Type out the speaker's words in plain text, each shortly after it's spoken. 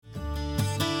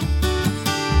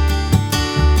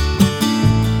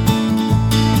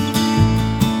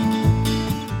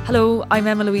I'm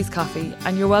Emma Louise Coffey,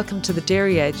 and you're welcome to The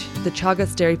Dairy Edge, the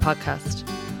Teagasc Dairy podcast.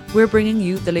 We're bringing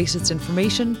you the latest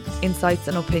information, insights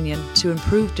and opinion to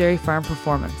improve dairy farm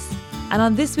performance. And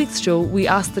on this week's show, we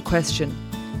ask the question,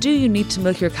 do you need to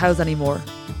milk your cows anymore?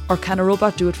 Or can a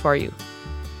robot do it for you?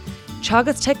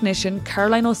 Teagasc technician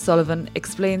Caroline O'Sullivan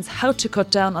explains how to cut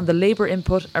down on the labour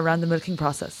input around the milking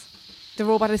process. The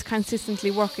robot is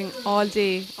consistently working all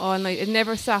day, all night. It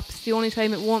never stops. The only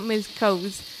time it won't milk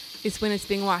cows is when it's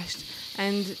being washed.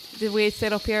 And the way it's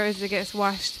set up here is it gets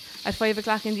washed at 5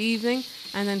 o'clock in the evening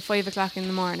and then 5 o'clock in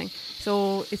the morning.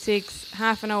 So it takes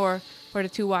half an hour for the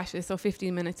two washes, so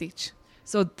 15 minutes each.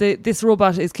 So this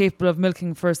robot is capable of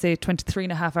milking for, say, 23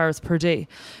 and a half hours per day.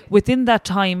 Within that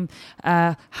time,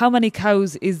 how many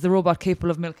cows is the robot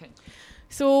capable of milking?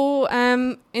 So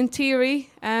in theory,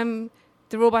 the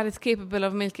robot is capable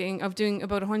of doing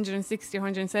about 160 or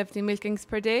 170 milkings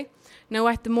per day. Now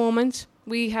at the moment,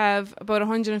 we have about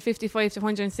 155 to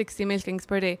 160 milkings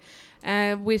per day,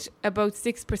 with about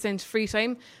 6% free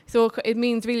time. So it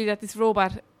means really that this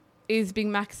robot is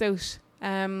being maxed out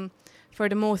for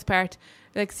the most part.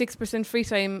 Like 6% free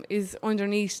time is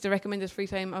underneath the recommended free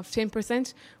time of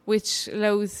 10%, which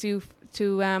allows you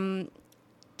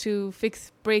to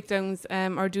fix breakdowns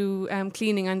or do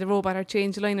cleaning on the robot or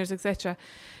change liners, etc.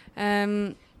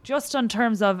 Just on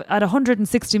terms of at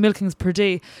 160 milkings per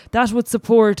day, that would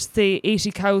support, say,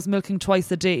 80 cows milking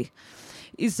twice a day.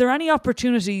 Is there any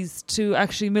opportunities to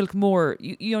actually milk more?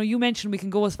 You mentioned we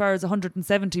can go as far as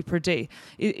 170 per day.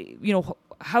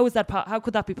 How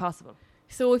could that be possible?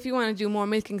 So if you want to do more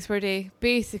milkings per day,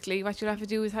 basically what you'll have to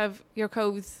do is have your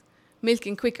cows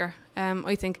milking quicker,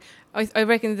 I think. I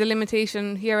reckon the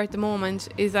limitation here at the moment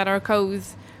is that our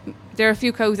cows, there are a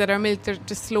few cows that are milked, they're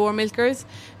just slower milkers.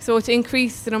 So to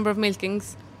increase the number of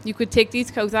milkings, you could take these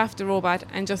cows off the robot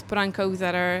and just put on cows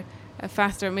that are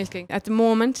faster milking. At the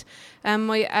moment,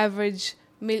 my average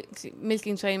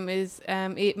milking time is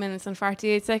 8 minutes and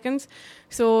 48 seconds.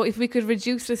 So if we could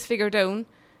reduce this figure down,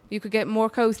 you could get more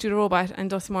cows to the robot and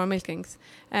thus more milkings.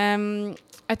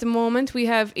 At the moment, we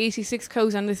have 86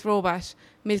 cows on this robot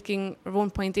milking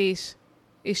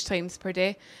 1.8-ish times per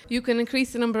day. You can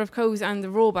increase the number of cows on the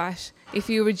robot if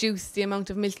you reduce the amount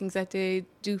of milkings that they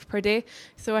do per day.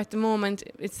 So at the moment,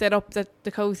 it's set up that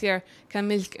the cows here can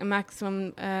milk a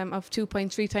maximum of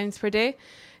 2.3 times per day.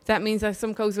 That means that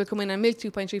some cows will come in and milk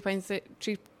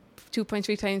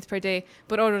 2.3 times per day,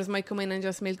 but others might come in and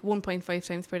just milk 1.5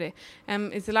 times per day.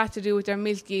 It's a lot to do with their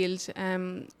milk yield.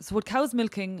 So with cows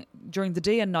milking during the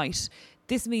day and night,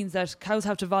 this means that cows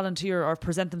have to volunteer or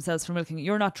present themselves for milking.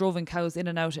 You're not droving cows in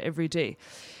and out every day.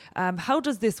 How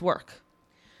does this work?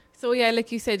 So yeah,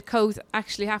 like you said, cows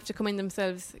actually have to come in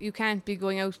themselves. You can't be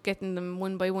going out getting them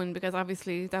one by one because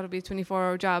obviously that would be a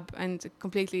 24-hour job and it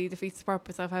completely defeats the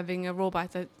purpose of having a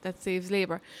robot that saves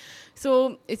labour.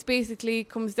 So it basically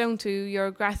comes down to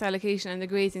your grass allocation and the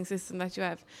grazing system that you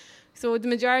have. So the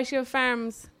majority of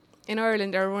farms in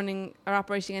Ireland are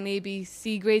operating an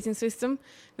ABC grazing system.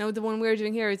 Now the one we're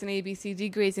doing here is an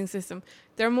ABCD grazing system.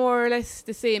 They're more or less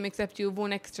the same except you have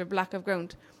one extra block of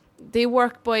ground. They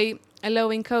work by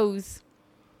allowing cows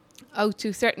out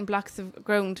to certain blocks of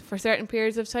ground for certain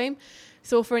periods of time.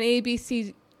 So for an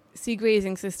ABC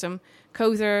grazing system,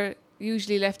 cows are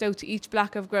usually left out to each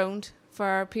block of ground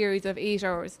for periods of 8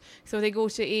 hours. So they go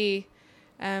to A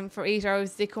for 8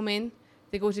 hours, they come in,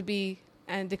 they go to B,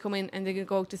 and they come in and they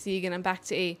go out to C again and back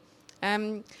to A.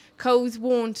 Cows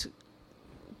will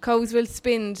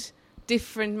spend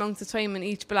different amounts of time in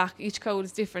each block. Each cow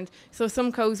is different. So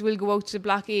some cows will go out to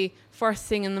block A first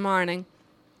thing in the morning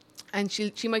and she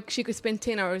could spend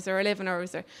 10 hours or 11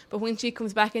 hours there. But when she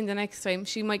comes back in the next time,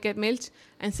 she might get milked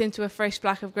and sent to a fresh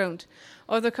block of ground.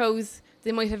 Other cows,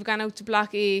 they might have gone out to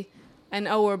block A an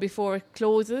hour before it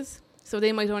closes. So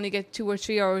they might only get 2 or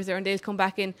 3 hours there and they'll come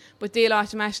back in, but they'll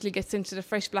automatically get sent to the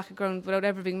fresh block of ground without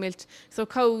ever being milked. So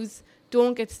cows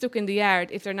don't get stuck in the yard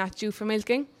if they're not due for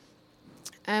milking.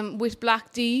 With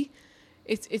block D,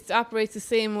 it operates the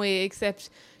same way, except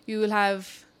you will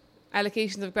have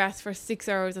allocations of grass for 6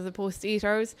 hours as opposed to 8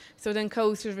 hours. So then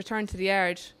cows should return to the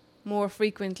yard more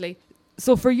frequently.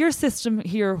 So for your system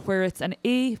here, where it's an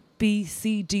A, B,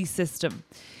 C, D system,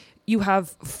 you have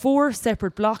 4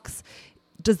 separate blocks.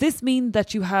 Does this mean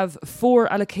that you have 4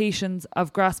 allocations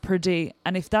of grass per day?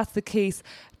 And if that's the case,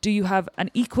 do you have an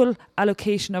equal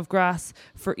allocation of grass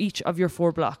for each of your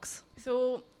 4 blocks?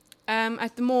 So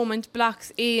at the moment,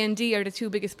 blocks A and D are the 2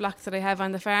 biggest blocks that I have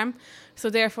on the farm. So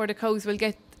therefore, the cows will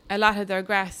get a lot of their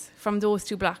grass from those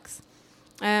 2 blocks.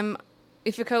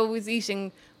 If a cow is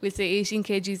eating, we'll say 18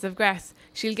 kgs of grass,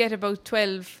 she'll get about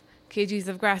 12 kgs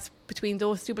of grass between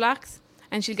those 2 blocks,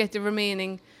 and she'll get the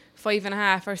remaining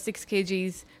 5.5 or 6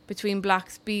 kgs between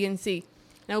blocks B and C.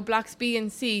 Now blocks B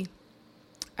and C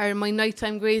are my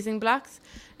nighttime grazing blocks,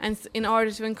 and in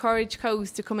order to encourage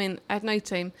cows to come in at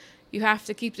nighttime, you have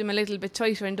to keep them a little bit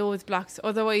tighter in those blocks.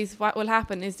 Otherwise, what will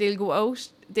happen is they'll go out,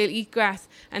 they'll eat grass,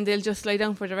 and they'll just lie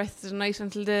down for the rest of the night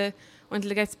until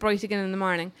it gets bright again in the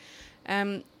morning.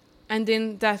 And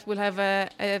then that will have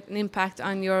an impact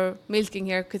on your milking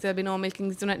here, because there'll be no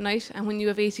milkings done at night. And when you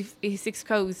have 86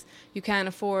 cows, you can't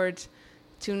afford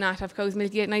to not have cows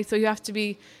milking at night. So you have to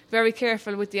be very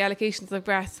careful with the allocations of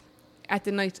grass at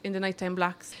the night in the nighttime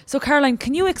blocks. So Caroline,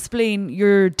 can you explain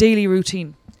your daily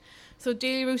routine? So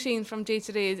daily routine from day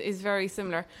to day is very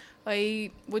similar.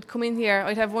 I would come in here,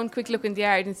 I'd have one quick look in the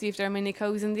yard and see if there are many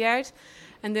cows in the yard.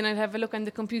 And then I'd have a look on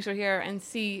the computer here and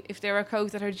see if there are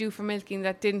cows that are due for milking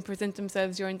that didn't present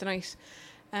themselves during the night.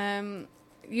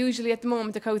 Usually at the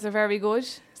moment the cows are very good,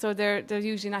 so there's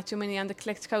usually not too many on the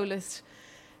collect cow list.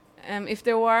 If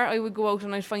there were, I would go out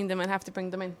and I'd find them and have to bring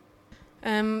them in.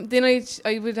 Then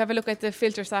I would have a look at the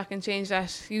filter stock and change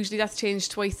that. Usually that's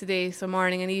changed twice a day, so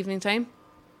morning and evening time.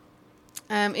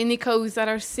 Any cows that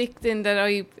are sick, then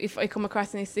if I come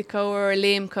across any sick cow or a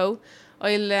lame cow,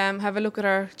 I'll have a look at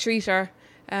our treater.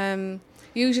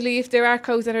 Usually if there are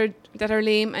cows that are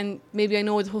lame and maybe I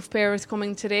know the hoof pair is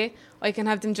coming today, I can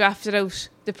have them drafted out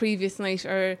the previous night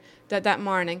or that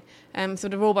morning. So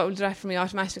the robot will draft for me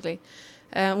automatically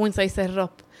once I set it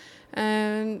up.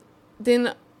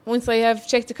 Then once I have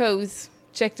checked the cows,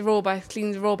 check the robot,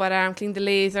 clean the robot arm, clean the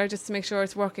laser just to make sure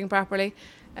it's working properly,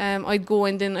 I'd go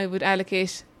and then I would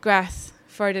allocate grass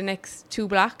for the next 2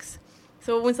 blocks.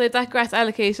 So once I had that grass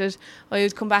allocated, I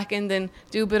would come back in then,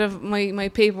 do a bit of my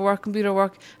paperwork, computer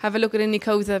work, have a look at any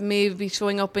cows that may be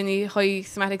showing up any high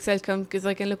somatic cell count, because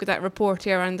I can look at that report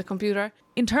here on the computer.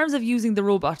 In terms of using the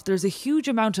robot, there's a huge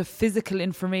amount of physical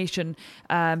information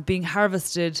being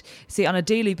harvested, say, on a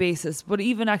daily basis, but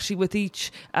even actually with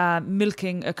each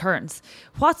milking occurrence.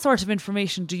 What sort of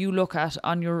information do you look at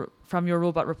from your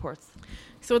robot reports?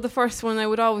 So the first one I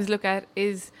would always look at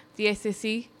is the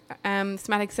SSC,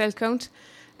 somatic cell count,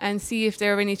 and see if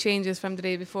there are any changes from the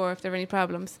day before, if there are any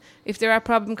problems. If there are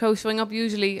problem cows showing up,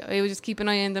 usually I would just keep an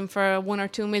eye on them for 1 or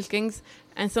 2 milkings,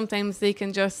 and sometimes they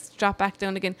can just drop back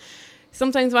down again.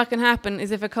 Sometimes what can happen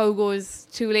is if a cow goes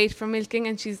too late for milking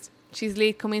and she's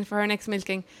late coming in for her next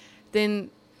milking,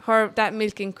 then that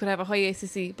milking could have a high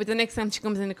SSC, but the next time she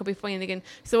comes in it could be fine again.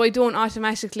 So I don't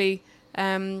automatically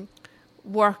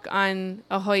work on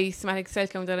a high somatic cell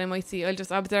count that I might see. I'll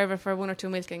just observe her for 1 or 2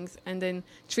 milkings and then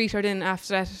treat her then after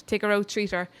that, take her out,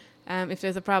 treat her if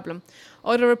there's a problem.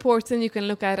 Other reports then you can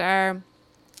look at are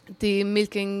the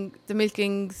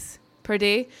milkings per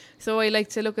day. So I like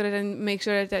to look at it and make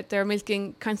sure that they're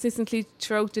milking consistently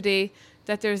throughout the day,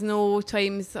 that there's no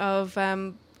times of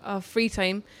free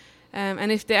time.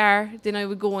 And if they are, then I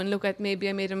would go and look at maybe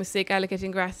I made a mistake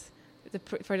allocating grass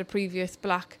for the previous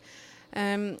block.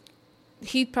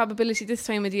 Heat probability this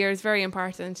time of the year is very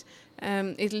important.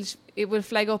 It will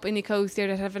flag up any cows there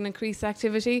that have an increased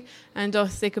activity, and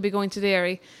thus they could be going to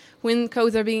dairy. When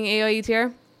cows are being AI'd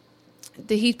here,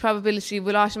 the heat probability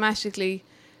will automatically,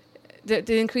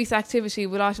 the increased activity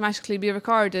will automatically be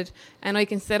recorded, and I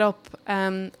can set up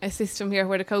a system here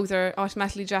where the cows are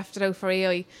automatically drafted out for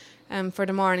AI for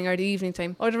the morning or the evening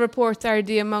time. Other reports are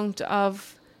the amount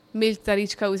of milk that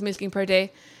each cow is milking per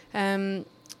day.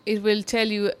 It will tell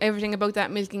you everything about that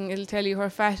milking. It'll tell you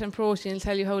her fat and protein. It'll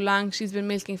tell you how long she's been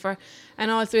milking for. And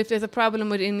also if there's a problem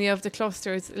with any of the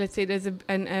clusters, let's say there's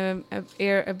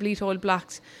a bleat hole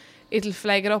blocked, it'll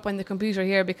flag it up on the computer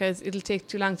here because it'll take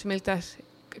too long to milk that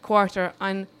quarter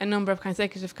on a number of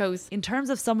consecutive cows. In terms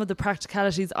of some of the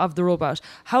practicalities of the robot,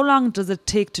 how long does it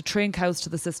take to train cows to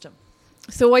the system?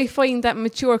 So I find that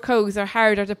mature cows are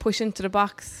harder to push into the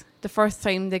box the first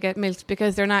time they get milked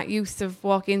because they're not used to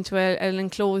walking into an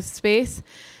enclosed space.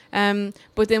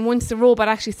 But then once the robot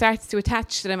actually starts to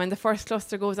attach to them and the first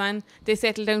cluster goes on, they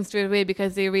settle down straight away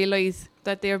because they realise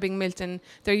that they're being milked and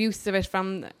they're used to it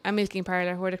from a milking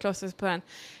parlour where the cluster's put on.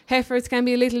 Heifers can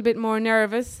be a little bit more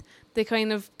nervous. They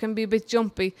kind of can be a bit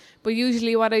jumpy. But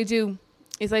usually what I do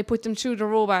is I put them through the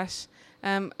robot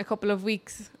a couple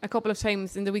of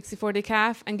times in the weeks before they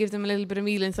calf and give them a little bit of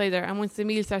meal inside there. And once the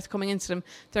meal starts coming into them,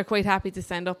 they're quite happy to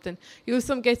stand up then. You'll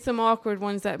get some awkward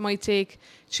ones that might take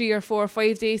 3 or 4 or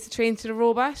 5 days to train to the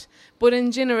robot. But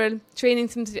in general, training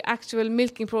them to the actual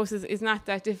milking process is not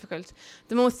that difficult.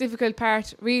 The most difficult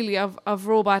part really of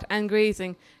robot and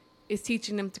grazing is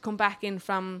teaching them to come back in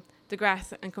from the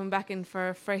grass and come back in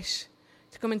for fresh,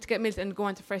 to come in to get milk and go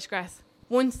on to fresh grass.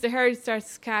 Once the herd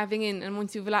starts calving in and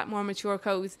once you have a lot more mature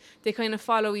cows, they kind of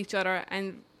follow each other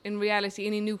and in reality,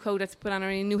 any new cow that's put on or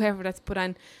any new heifer that's put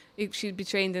on, she'd be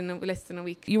trained in less than a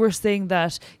week. You were saying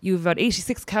that you've about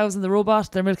 86 cows in the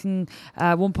robot. They're milking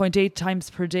 1.8 times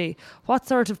per day. What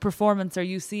sort of performance are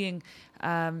you seeing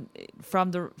from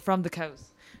the cows?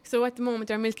 So at the moment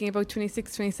they're milking about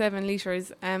 26, 27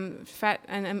 litres, fat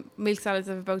and milk solids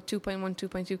of about 2.1,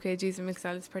 2.2 kgs of milk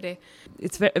solids per day.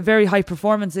 It's very high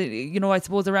performance, I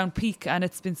suppose around peak, and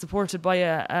it's been supported by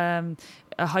a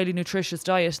highly nutritious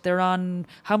diet. They're on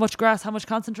how much grass, how much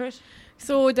concentrate?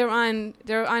 So they're on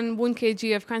 1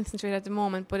 kg of concentrate at the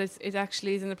moment, but it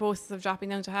actually is in the process of dropping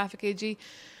down to half a kg.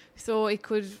 So it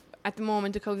could, at the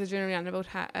moment, the cows are generally on about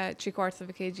 3/4 of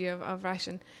a kg of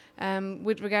ration.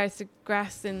 With regards to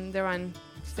grass, then they're on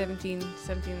 17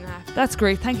 and a half. That's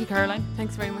great. Thank you, Caroline.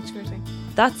 Thanks very much for your time.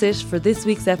 That's it for this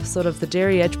week's episode of the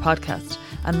Dairy Edge podcast,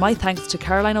 and my thanks to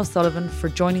Caroline O'Sullivan for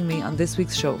joining me on this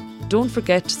week's show. Don't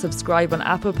forget to subscribe on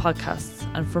Apple Podcasts,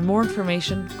 and for more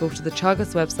information, go to the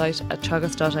Teagasc website at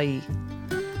teagasc.ie.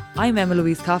 I'm Emma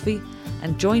Louise Coffey,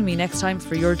 and join me next time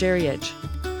for your Dairy Edge.